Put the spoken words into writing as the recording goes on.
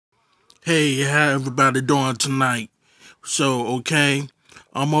Hey, how everybody doing tonight? Okay,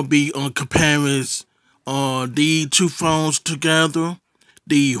 I'm gonna be comparing these two phones together,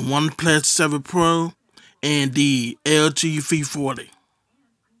 the OnePlus 7 Pro and the LG V40.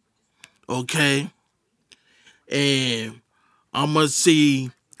 Okay, and I'm gonna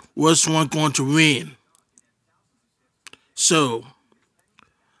see which one going to win. So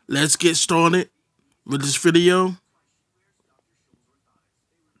let's get started with this video.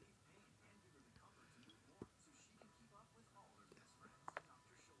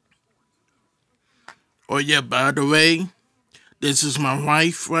 Oh yeah, by the way, this is my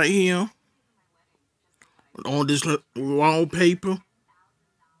wife right here on this wallpaper.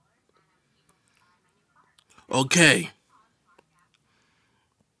 Okay,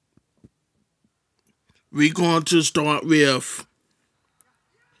 we're going to start with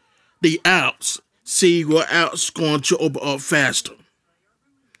the outs. See what outs going to open up faster.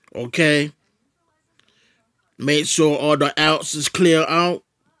 Okay? Make sure all the outs is clear out.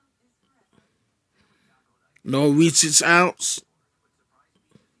 No recess outs.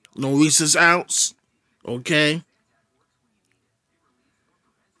 No recess outs. Okay?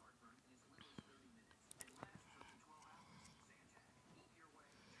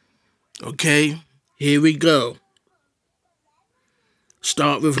 Okay? Here we go.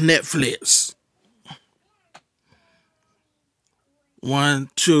 Start with Netflix. 1,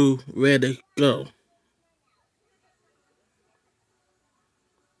 2, ready, go.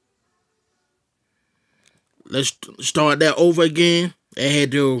 Let's start that over again. I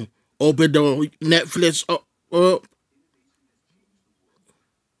had to open the Netflix up.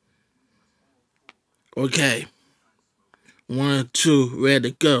 Okay. 1, 2,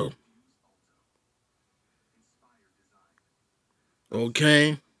 ready, go.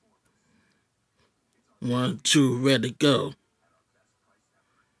 Okay. 1, 2, ready, go.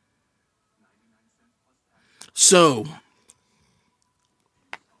 So,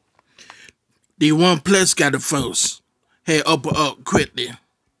 the OnePlus got it first. Hey, up quickly.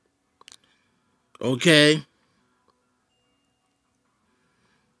 Okay?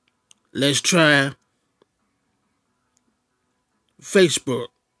 Let's try Facebook.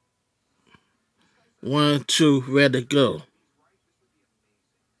 1, 2, ready, go.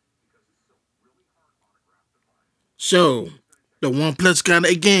 So, the OnePlus got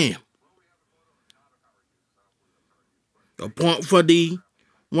it again. A point for the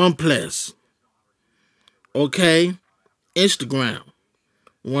OnePlus. Okay? Instagram.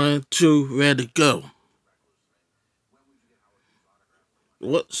 1, 2, ready, go.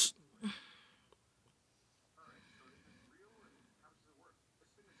 Whoops.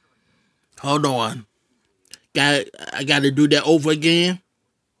 Hold on. I got to do that over again.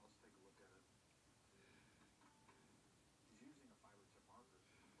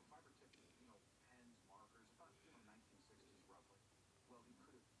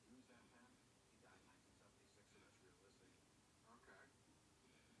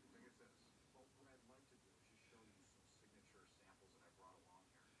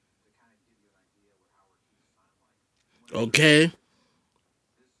 Okay?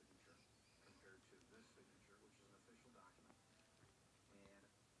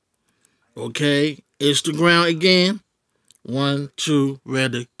 Okay? Instagram again. 1, 2,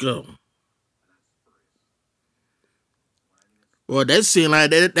 ready, go. Well, that seemed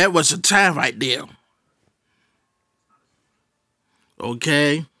like that was a tie right there.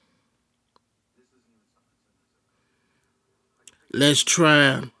 Okay. Let's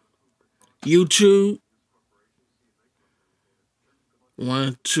try YouTube.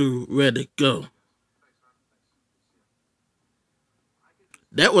 1, 2, ready, go.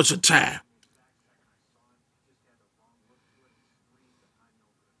 That was a tie.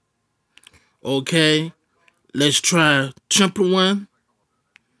 Okay. Let's try Temple one.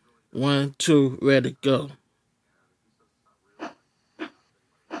 1, 2, ready, go.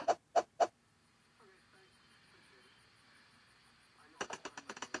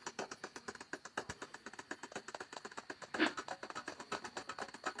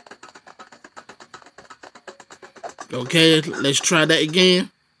 Okay, let's try that again.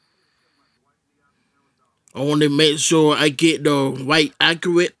 I want to make sure I get the right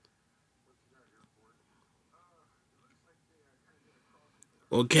accurate.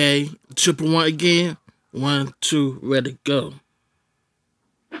 Okay, Triple one again. 1, 2, ready, go.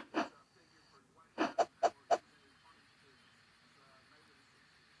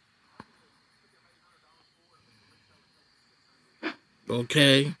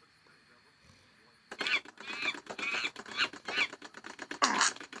 Okay.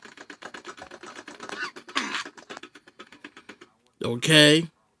 Okay.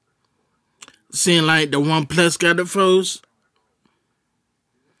 Seeing like the OnePlus got it froze.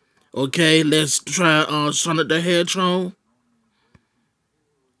 Okay, let's try Sonic the Hedgehog.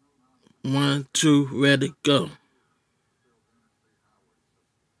 1, 2, ready, go.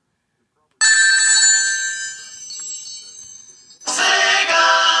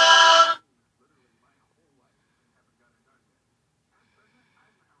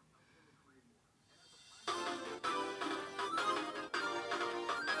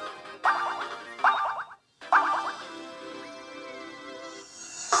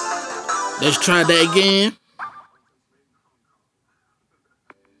 Let's try that again.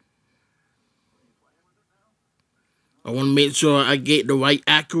 I want to make sure I get the right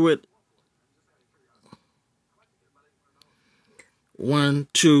accurate. 1,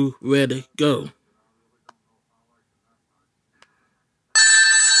 2, ready, go.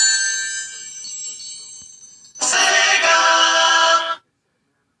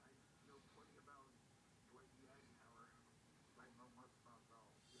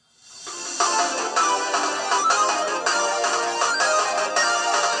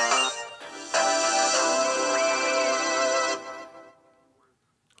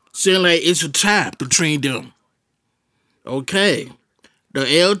 Seems like it's a tie between them. Okay. The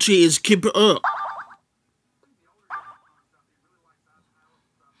LG is keeping up.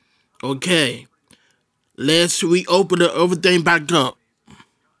 Okay. Let's reopen everything back up.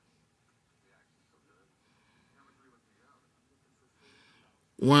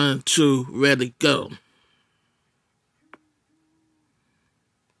 1, 2, ready, go.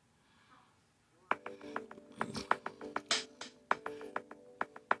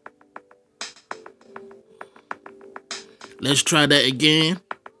 Let's try that again.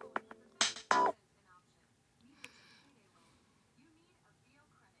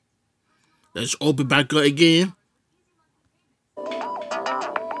 Let's open back up again.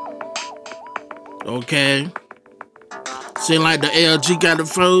 Okay. Seems like the LG got it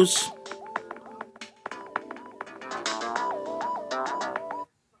froze.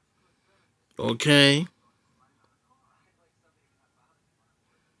 Okay.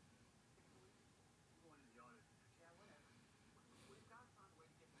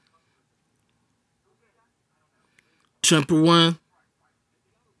 Temper 1.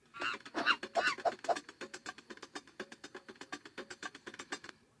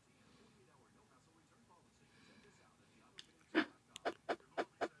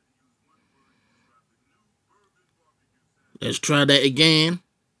 Let's try that again.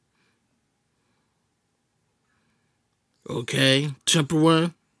 Okay, temper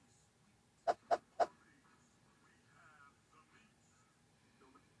 1.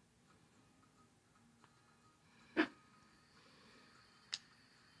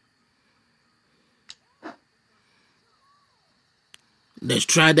 Let's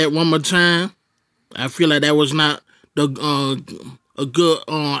try that one more time. I feel like that was not the a good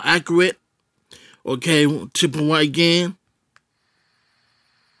accurate. Okay, temper 1 again.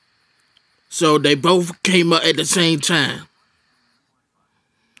 So they both came up at the same time.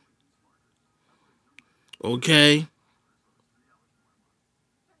 Okay.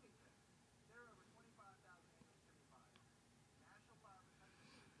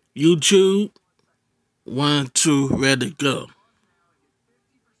 YouTube. 1, 2, ready, go.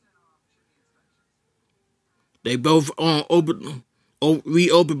 They both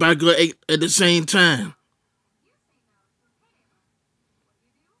reopen back up at the same time.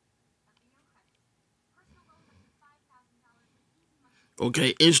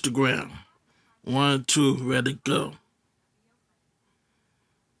 Okay, Instagram. 1, 2, ready, go.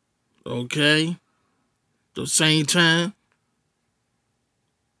 Okay. The same time.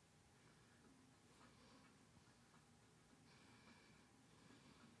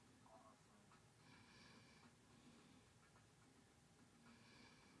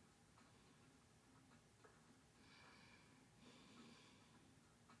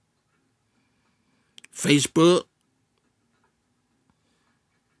 Facebook.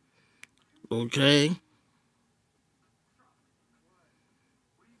 Okay.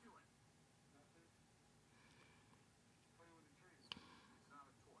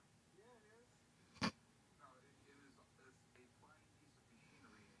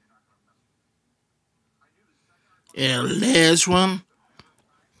 And last one,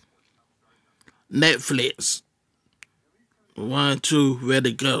 Netflix. 1, 2,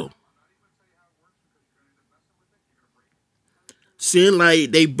 ready, go. Seem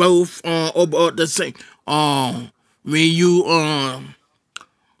like they both over the same. When you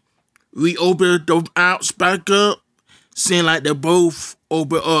reopen those apps back up, seem like they both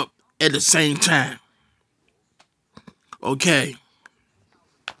open up at the same time. Okay.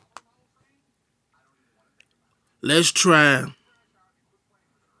 Let's try.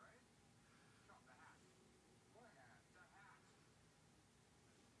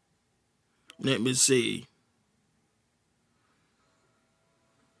 Let me see.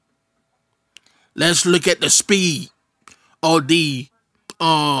 Let's look at the speed of the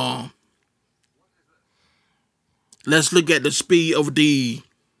um. Let's look at the speed of the.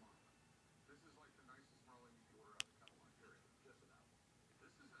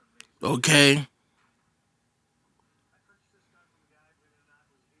 Okay.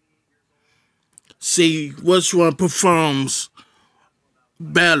 See which one performs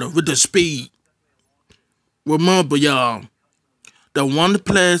better with the speed. Remember, y'all, the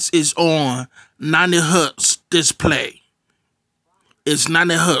OnePlus is on 90 hertz display. It's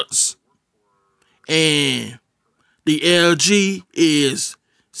 90 hertz. And the LG is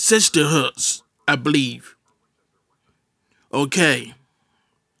 60 hertz, I believe. Okay.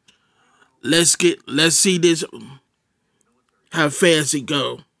 Let's see this, how fast it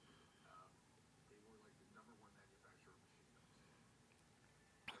go.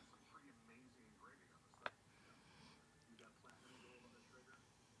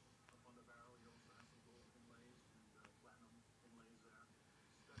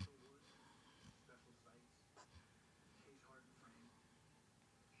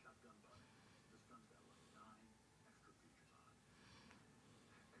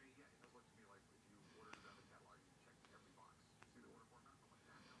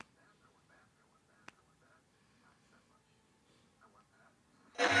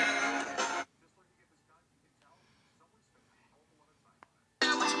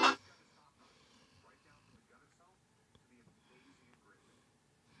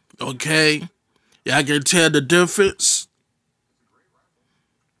 Okay. Y'all can tell the difference.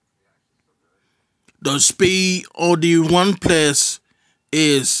 The speed on the OnePlus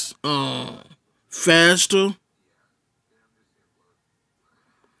is faster.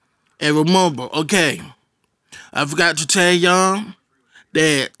 And remember, okay, I forgot to tell y'all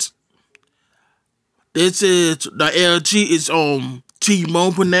that this is the LG is on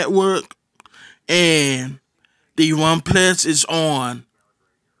T-Mobile network and the OnePlus is on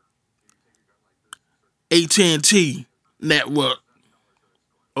AT&T network.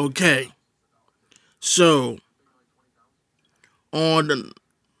 Okay, so on the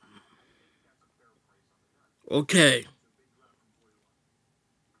okay,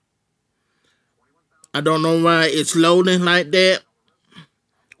 I don't know why it's loading like that.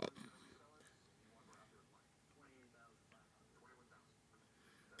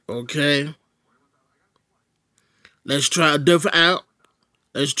 Okay, let's try a different out.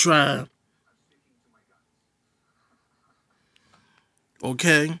 Let's try.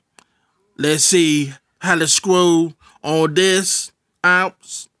 Okay, let's see how to scroll on this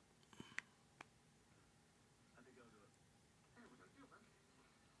out.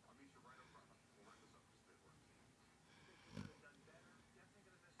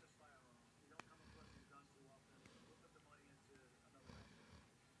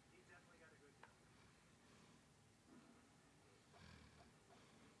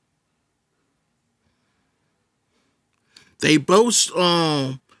 They both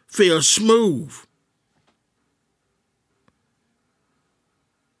feel smooth.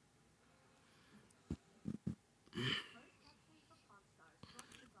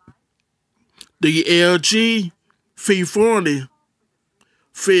 The LG V40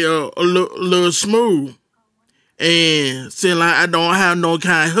 feel a little smooth. And seem like I don't have no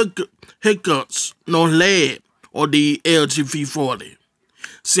kind of hiccups, no lag on the LG V40.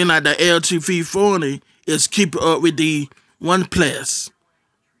 Seem like the LG V40 is keeping up with the OnePlus.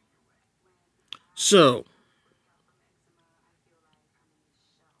 So,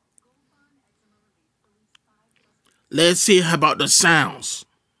 let's see how about the sounds.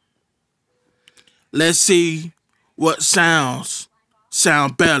 Let's see what sound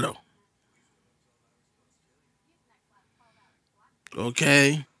better.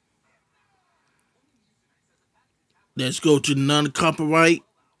 Okay. Let's go to non-copyright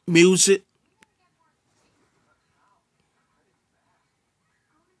music.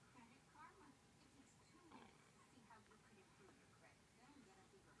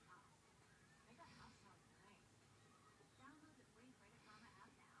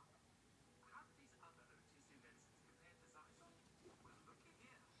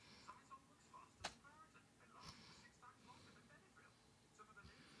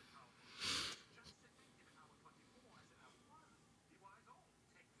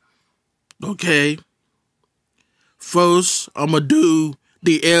 Okay. First, I'm going to do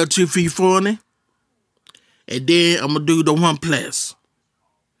the LG V40. And then I'm going to do the OnePlus.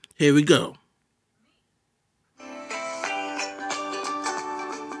 Here we go.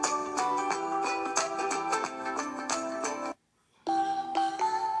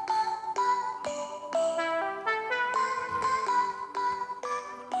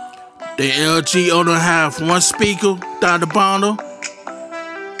 The LG only have one speaker down the bottom.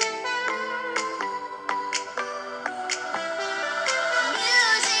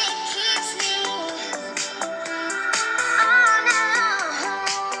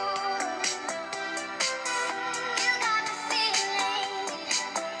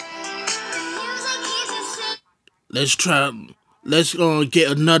 Let's try. Let's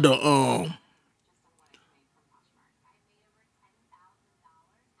get another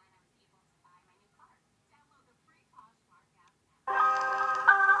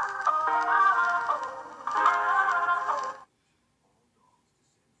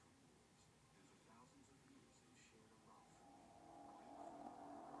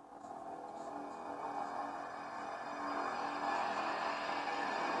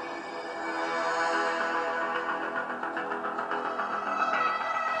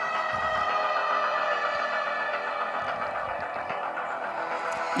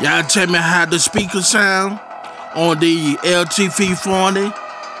Y'all tell me how the speakers sound on the LG V40.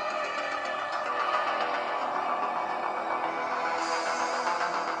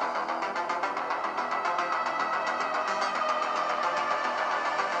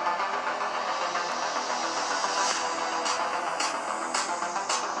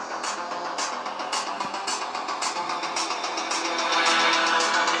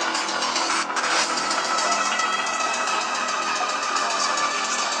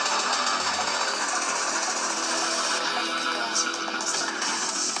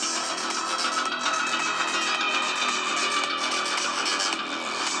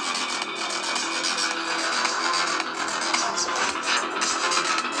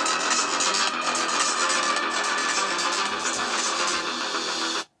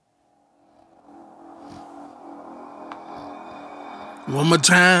 One more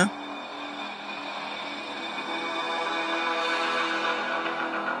time.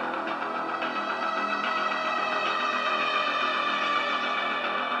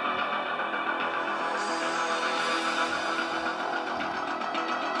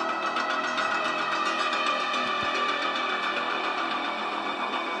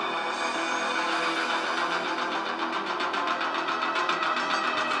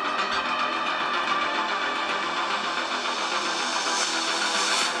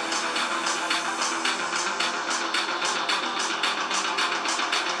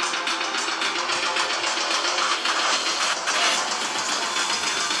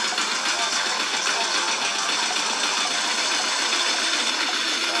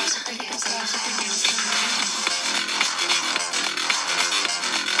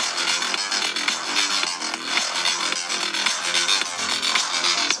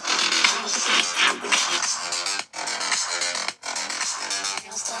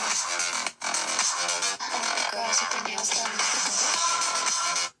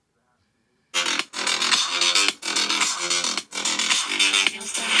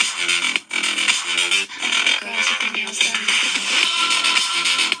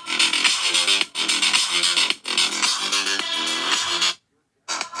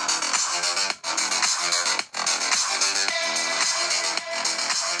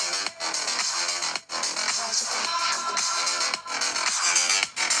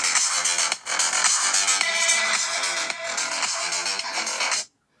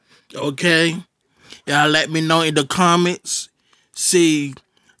 Okay, y'all let me know in the comments. See,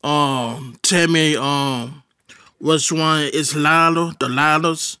 tell me which one is louder, the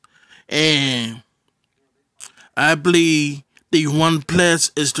loudest, and I believe the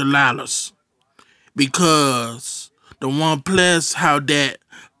OnePlus is the loudest because the OnePlus have that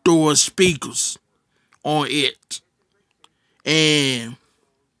dual speakers on it, and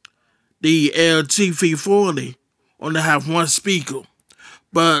the LG V40 only have one speaker,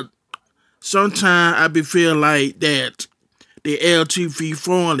 but sometimes I be feel like that the LG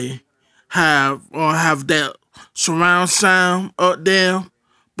V40 have that surround sound up there,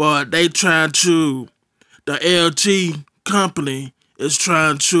 but they try to, the LG company is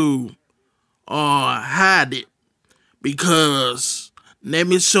trying to hide it because let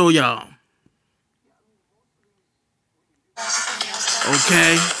me show y'all.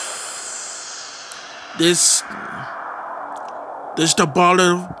 Okay, this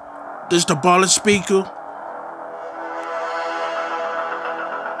the baller speaker.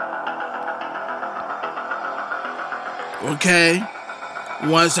 Okay,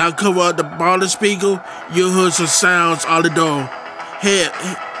 once I cover up the baller speaker, you'll hear some sounds out of the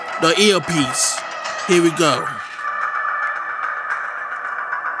earpiece. Here we go.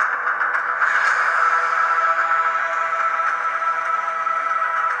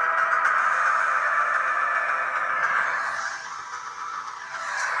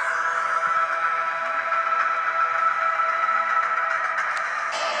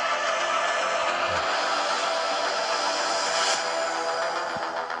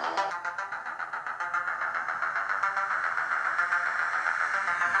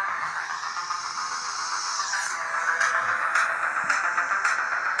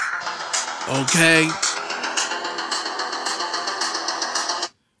 Okay,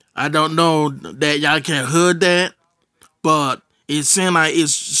 I don't know that y'all can hear that, but it seems like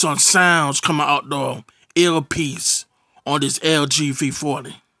it's some sounds coming out the earpiece on this LG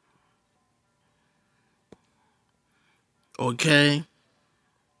V40. Okay,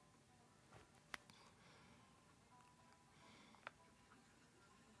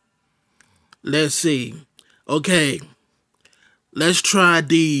 let's see. Okay, let's try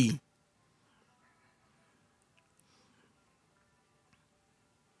the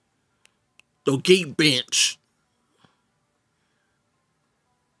geek bench.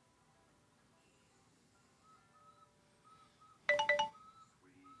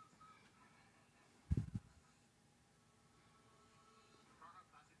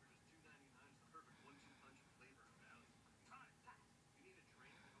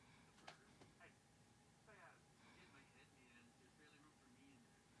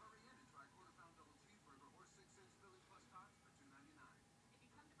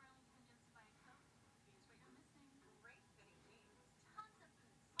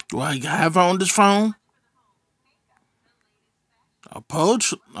 Do I have on this phone?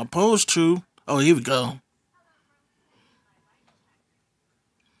 Opposed to. Oh, here we go.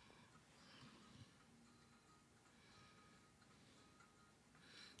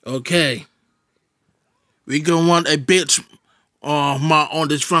 Okay, we gonna want a bitch on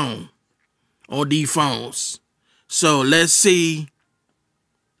this phone, on these phones. So let's see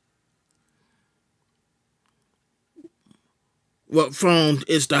what phone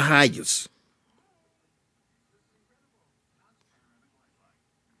is the highest.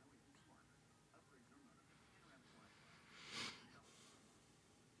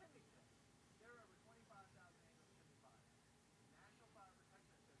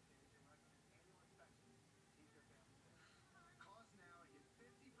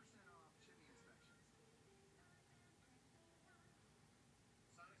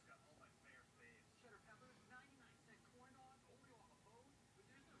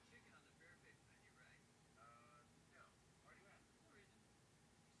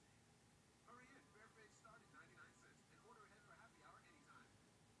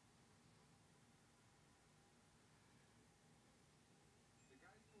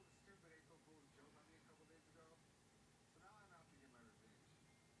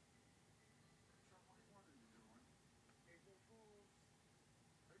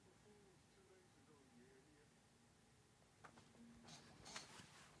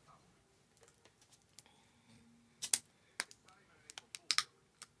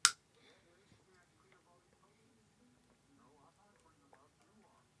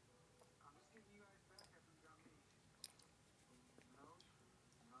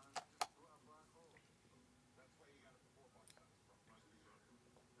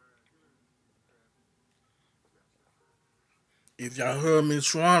 If y'all heard me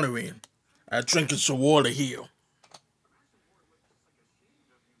swallowing, I drinking some water here.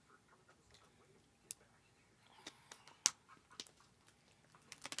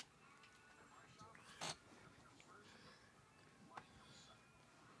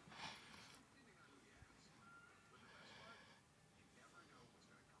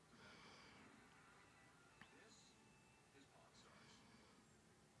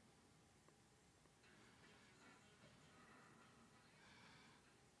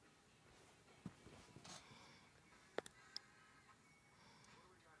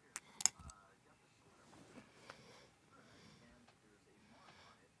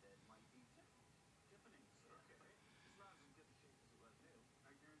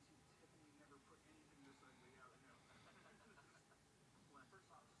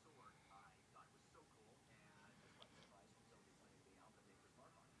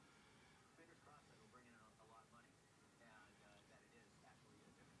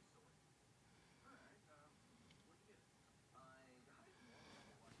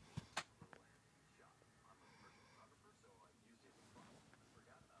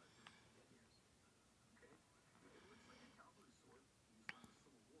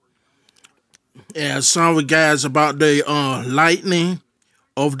 Yeah, sorry guys about the lightning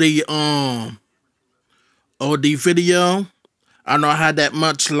of the video. I don't have that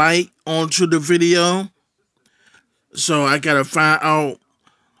much light onto the video, so I gotta find out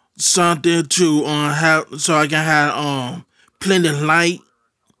something to have so I can have plenty of light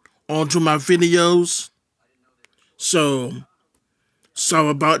onto my videos. So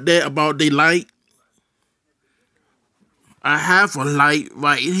sorry about that, about the light. I have a light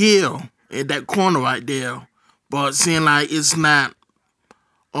right here in that corner right there, but seeing like it's not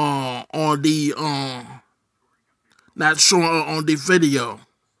on the not showing on the video.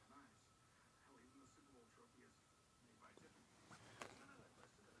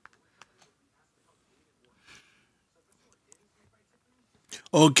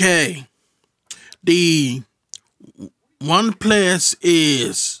 Okay, the OnePlus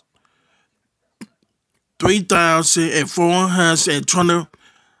is 3,420.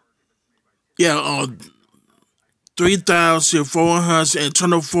 Yeah,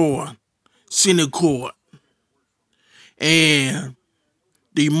 3,424 center core, and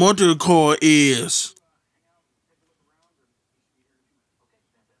the multi core is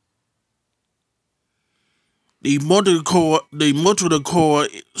the multi core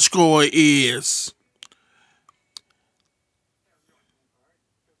score is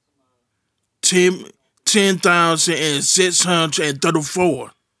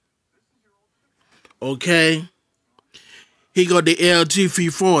 10,634. Okay, he got the LG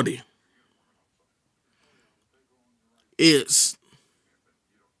V40. It's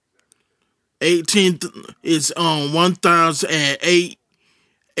 18. It's on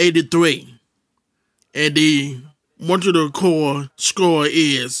 1,083, and the multi-core score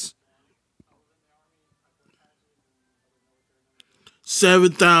is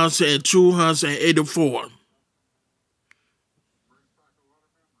 7,284.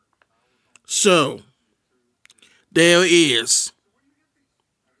 So there is.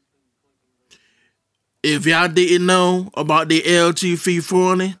 If y'all didn't know about the LG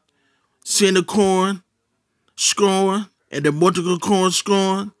V40 center core scoring and the multiple core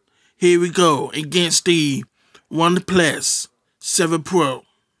scoring, here we go against the OnePlus 7 Pro.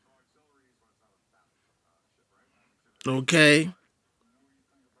 Okay,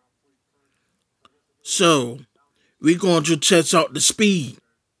 so we're going to test out the speed,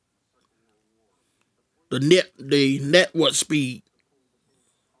 the network speed.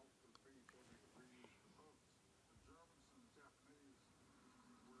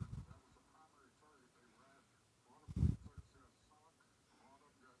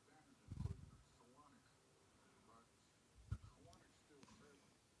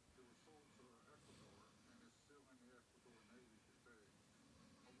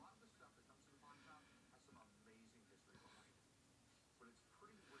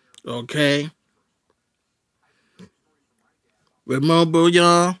 Okay, remember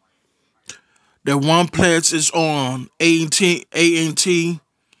y'all, the OnePlus is on AT&T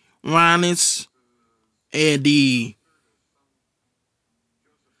wireless, and the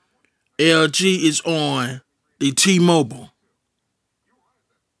LG is on the T-Mobile.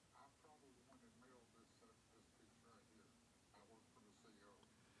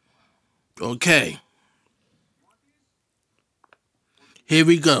 Okay, here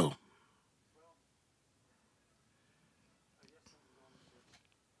we go.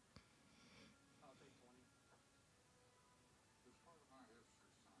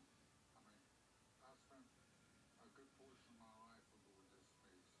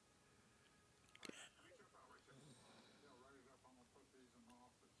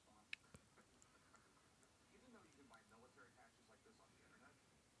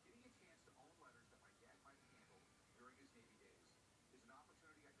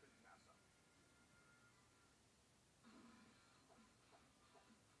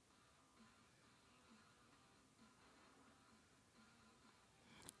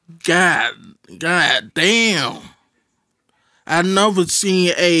 God, God damn. I never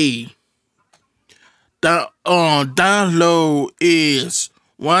seen a download is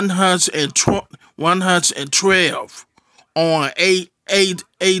 112 on AT&T,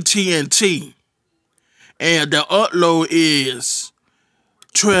 and the upload is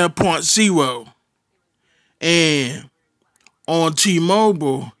 12.0, and on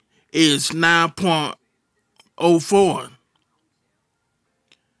T-Mobile is 9.04,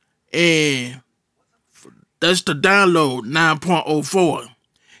 and that's the download 9.04,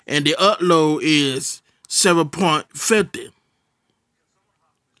 and the upload is 7.50.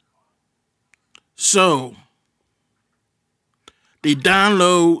 So the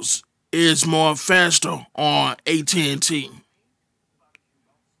downloads is more faster on AT&T.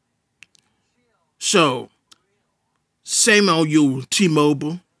 So same on you,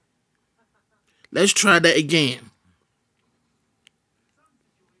 T-Mobile. Let's try that again.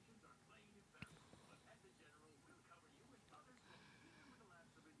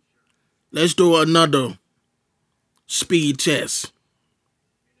 Let's do another speed test.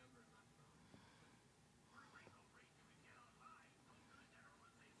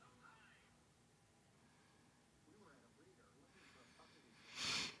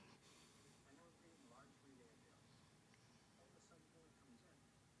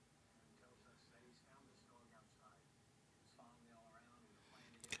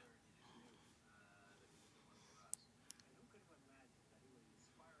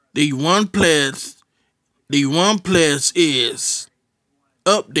 The OnePlus, the OnePlus is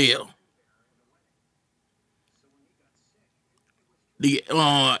up there. The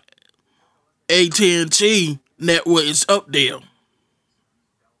AT&T network is up there.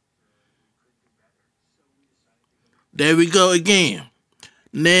 There we go again.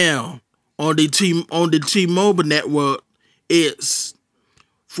 Now on the T-Mobile network, it's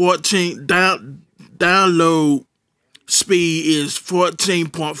 14 download speed is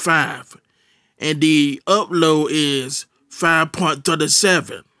 14.5 and the upload is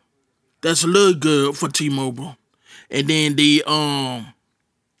 5.37. That's a little good for T-Mobile. And then the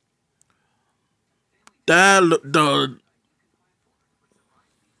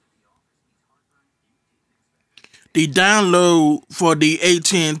the download for the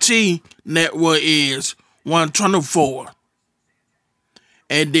AT&T network is 124,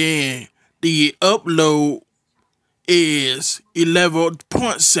 and then the upload is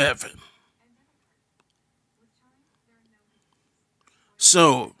 11.7.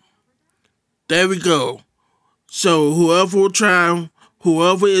 So there we go. So whoever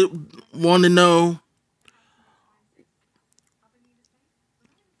want to know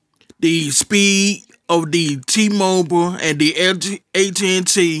the speed of the T-Mobile and the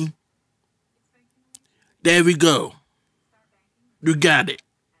AT&T, there we go. You got it.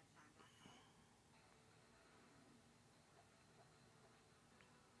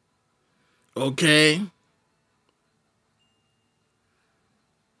 Okay.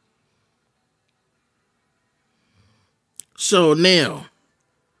 So now,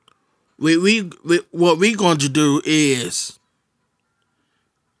 what we're going to do is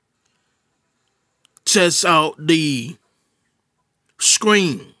test out the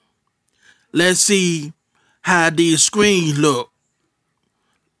screen. Let's see how the screen look.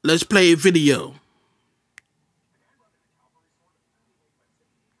 Let's play a video.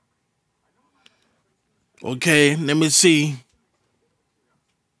 Okay, let me see.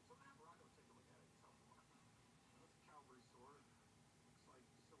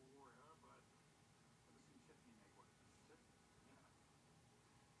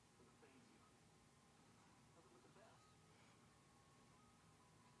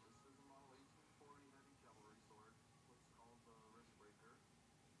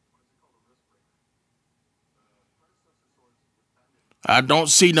 I don't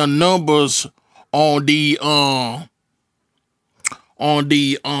see the numbers on the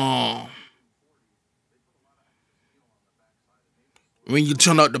when you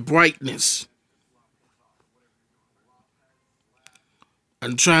turn up the brightness.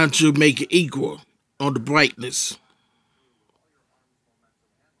 I'm trying to make it equal on the brightness.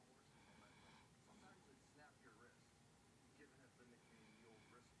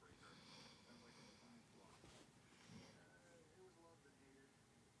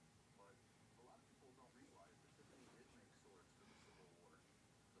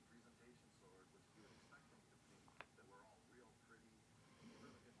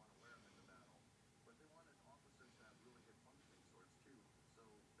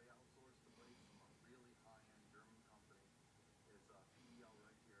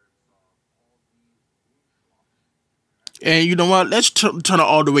 And you know what? Let's turn it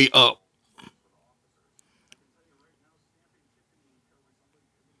all the way up.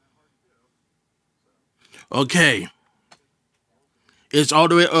 Okay, it's all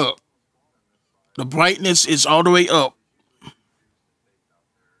the way up. The brightness is all the way up.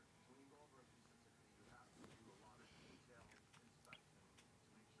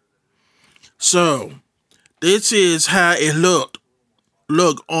 So this is how it look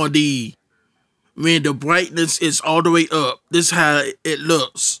on the when the brightness is all the way up. This is how it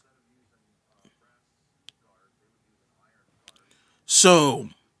looks. So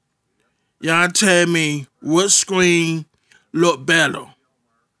y'all tell me what screen look better.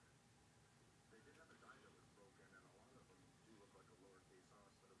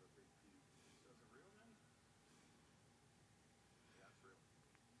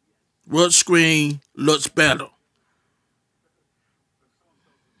 What screen looks better?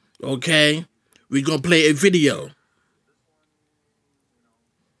 Okay, we're gonna play a video.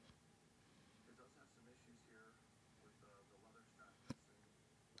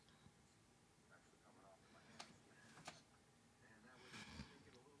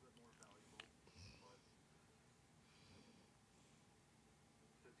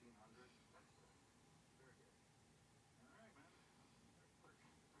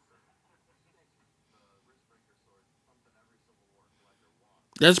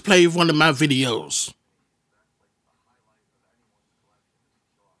 Let's play one of my videos.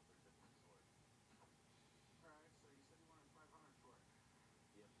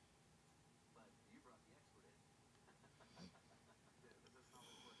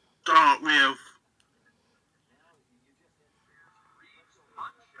 start with.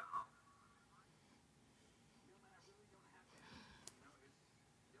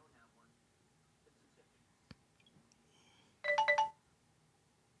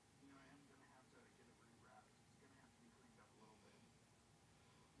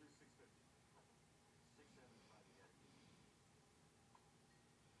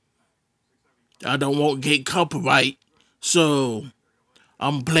 I don't want to get copyright, so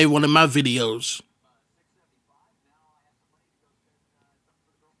I'm gonna play one of my videos.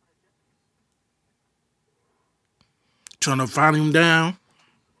 Trying to find him down.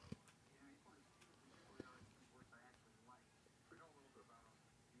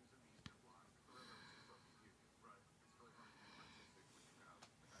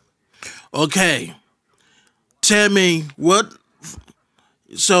 Okay, tell me what.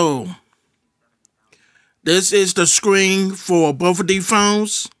 So this is the screen for both of these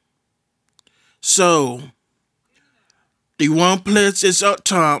phones. So the OnePlus is up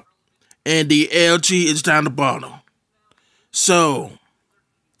top and the LG is down the bottom. So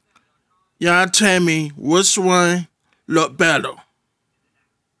y'all tell me which one look better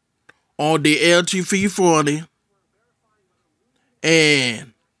on the LG V40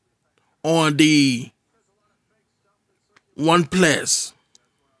 and on the OnePlus.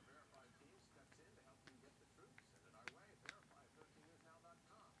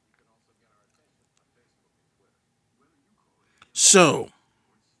 So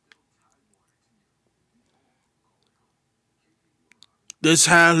this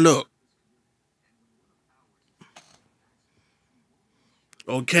how it look.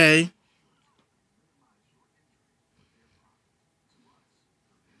 Okay.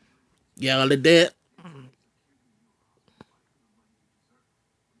 Y'all at that?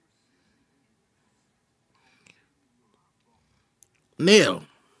 Now,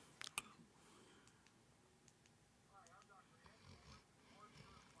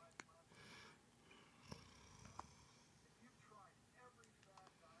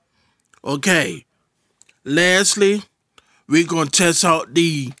 okay. Lastly, we're gonna test out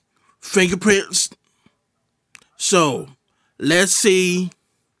the fingerprints. So let's see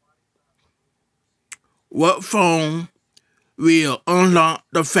what phone will unlock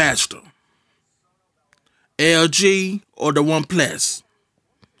the faster. LG or the OnePlus.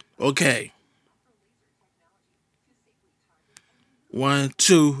 Okay. 1,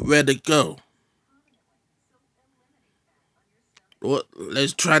 2, ready to go.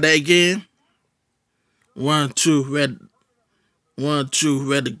 Let's try that again. 1, 2, ready. 1,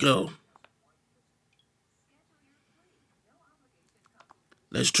 2, ready to go.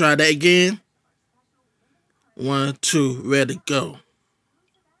 Let's try that again. 1, 2, ready to go.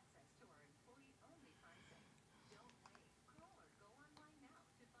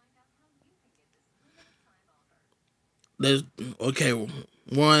 Let's okay.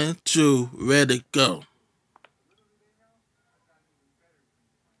 1, 2, ready to go.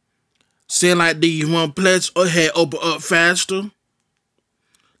 Seem like the OnePlus had open up faster.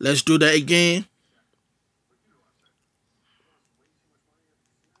 Let's do that again.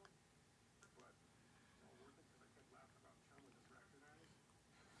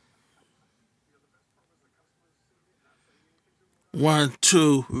 1,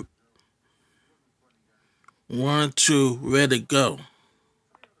 2, 1, 2, ready to go.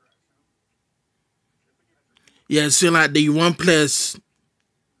 Yeah, it seems like the OnePlus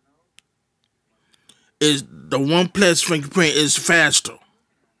fingerprint is faster.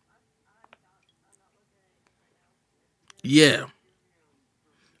 Yeah.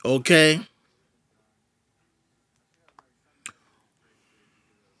 Okay.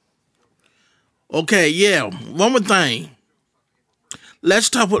 Okay. Yeah. One more thing. Let's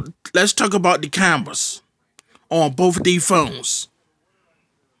talk. Let's talk about the cameras on both of these phones.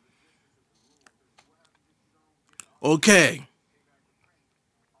 Okay.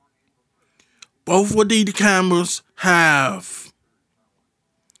 Both of these cameras have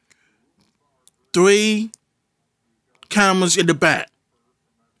 3 cameras in the back.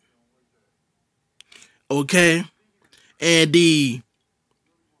 Okay. And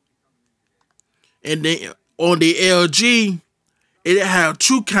on the LG, it have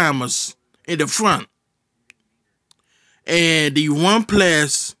 2 cameras in the front. And the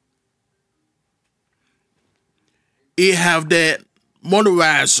OnePlus, it have that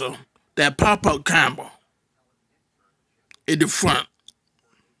motorizer, that pop-up camera in the front.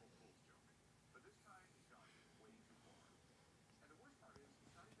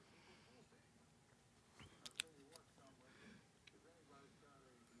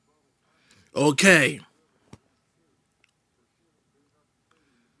 Okay.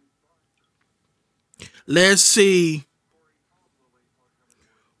 Let's see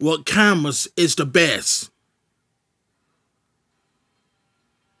what cameras is the best.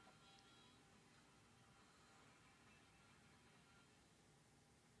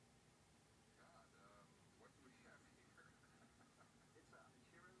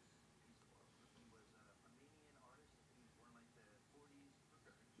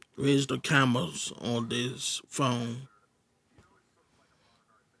 Where's the cameras on this phone?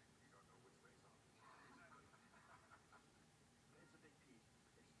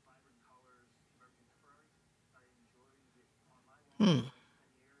 Hmm.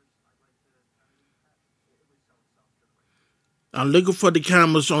 I'm looking for the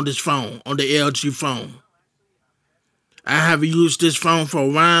cameras on this phone, on the LG phone. I haven't used this phone for a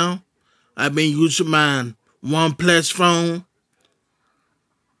while. I've been using my OnePlus phone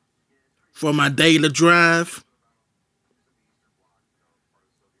for my daily drive.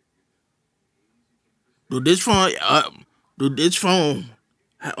 Do this phone, do this phone,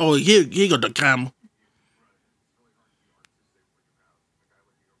 oh, here got the camera.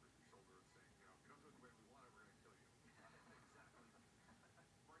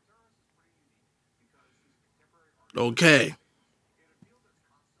 Okay.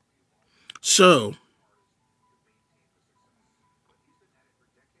 So,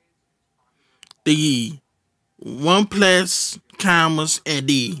 the OnePlus cameras and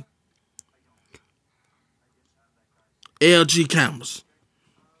the LG cameras.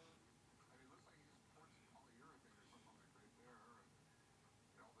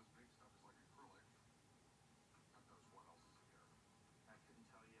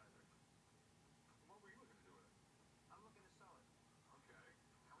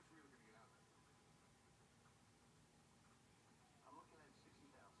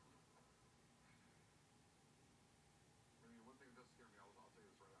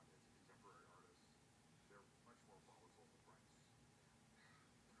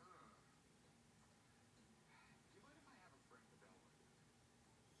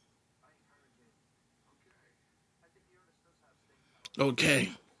 Okay.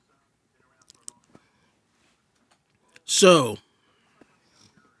 So,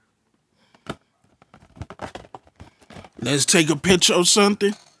 let's take a picture of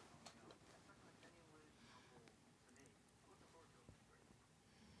something.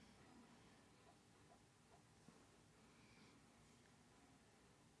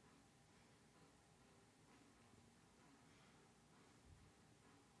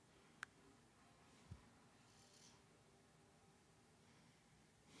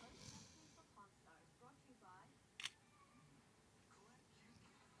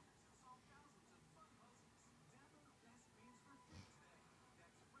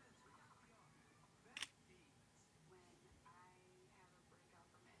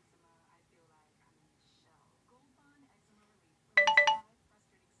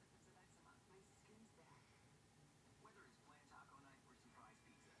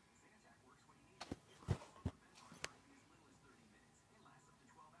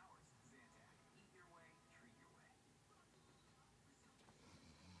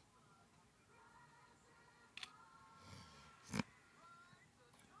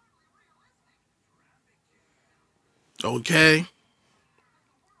 Okay.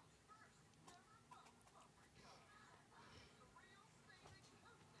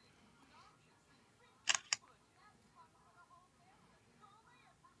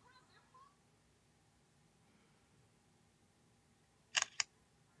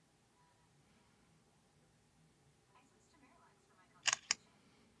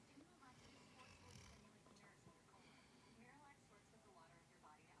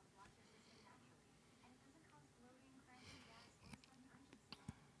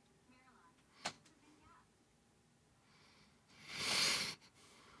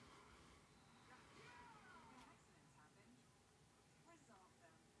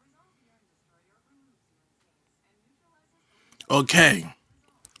 Okay.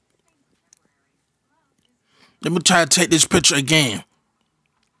 Let me try to take this picture again.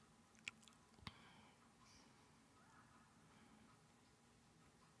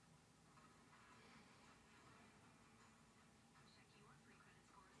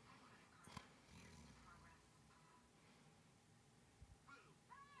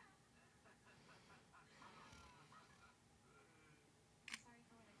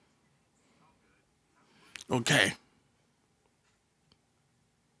 Okay.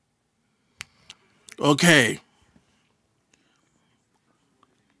 Okay.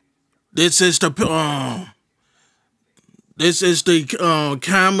 This is the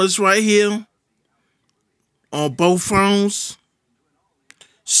cameras right here on both phones.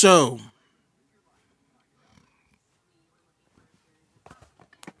 So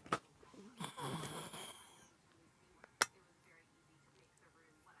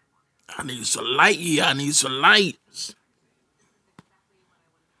need some light here. I need some lights.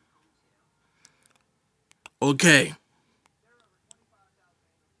 Okay.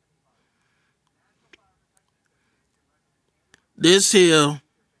 This here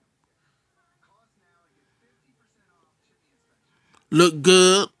look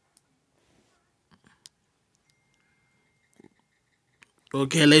good.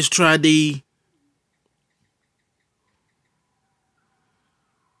 Okay, let's try the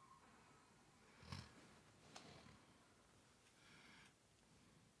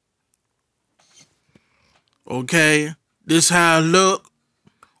okay. This how it look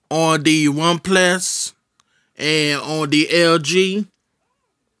on the OnePlus and on the LG.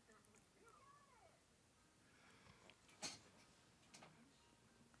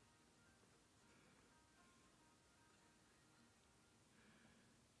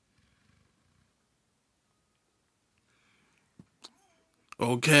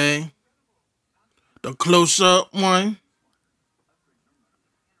 Okay. The close-up one.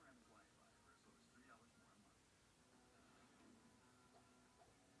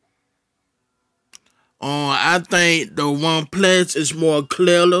 I think the OnePlus is more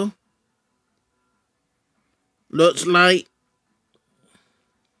clearer. Looks like.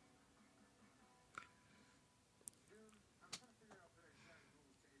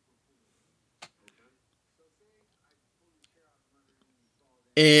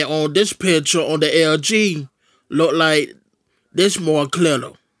 And on this picture on the LG, look like this more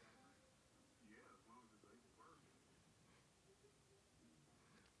clearer.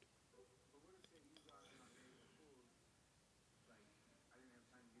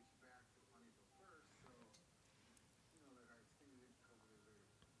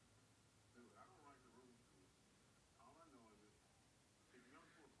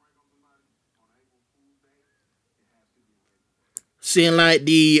 Seeing like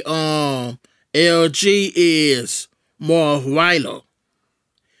the LG is more whiter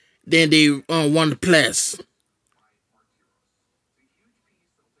than the OnePlus.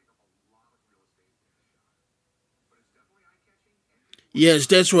 Yes,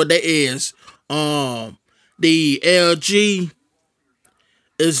 that's what that is. The LG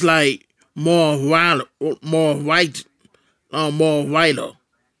is like more white, more whiter,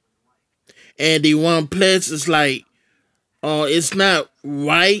 and the OnePlus is like, it's not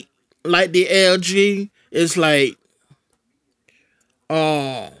white like the LG. It's like,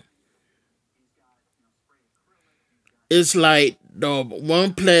 uh, it's like the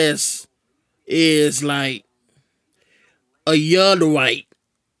OnePlus is like a yellow white,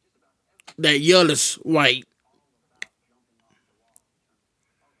 that yellowish white.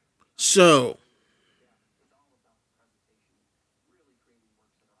 So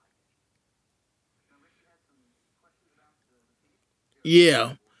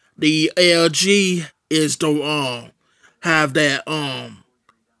yeah, the LG is the have that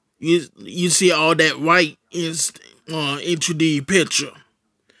you see all that white is into the picture,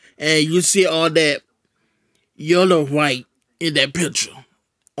 and you see all that yellow white in that picture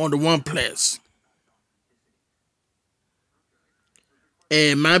on the OnePlus.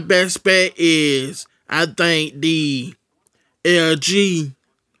 And my best bet is I think the LG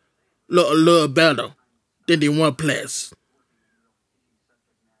look a little better than the OnePlus.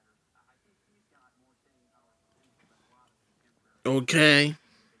 Okay,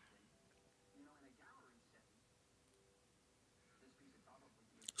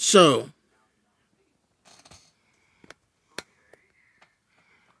 so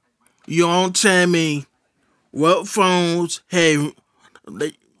you don't tell me what phones had.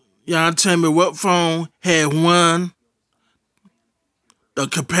 Y'all tell me what phone had won the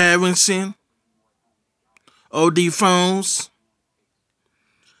comparison of the phones.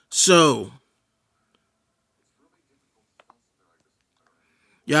 So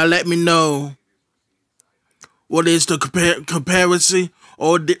y'all let me know what is the comparison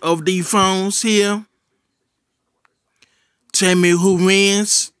of the phones here. Tell me who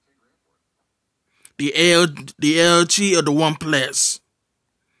wins, the LG or the OnePlus.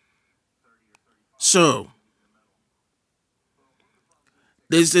 So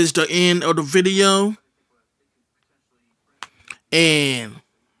this is the end of the video, and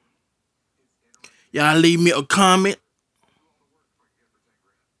y'all leave me a comment,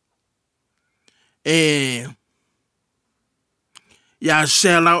 and y'all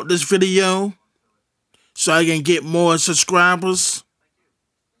share out this video so I can get more subscribers,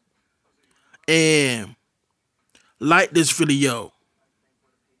 and like this video.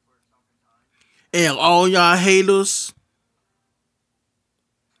 And all y'all haters,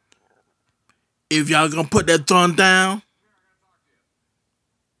 if y'all gonna put that thumb down,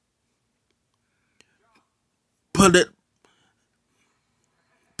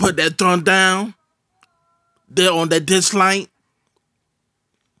 put that thumb down there on that dislike.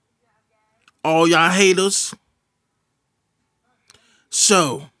 All y'all haters.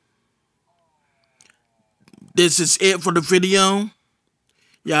 So, this is it for the video.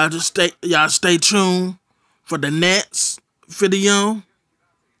 Y'all stay tuned for the next video.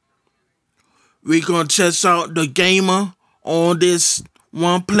 We're gonna test out the gamer on this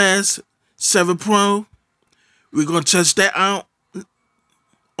OnePlus 7 Pro. We're gonna test that out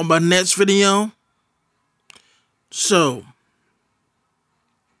on my next video. So,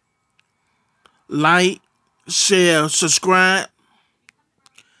 like, share, subscribe.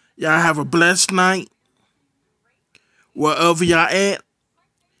 Y'all have a blessed night. Wherever y'all at.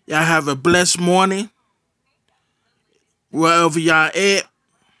 Y'all have a blessed morning. Wherever y'all at.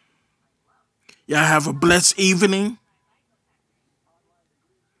 Y'all have a blessed evening.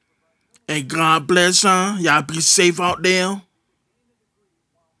 And God bless y'all. Y'all be safe out there.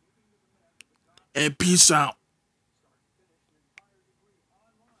 And peace out.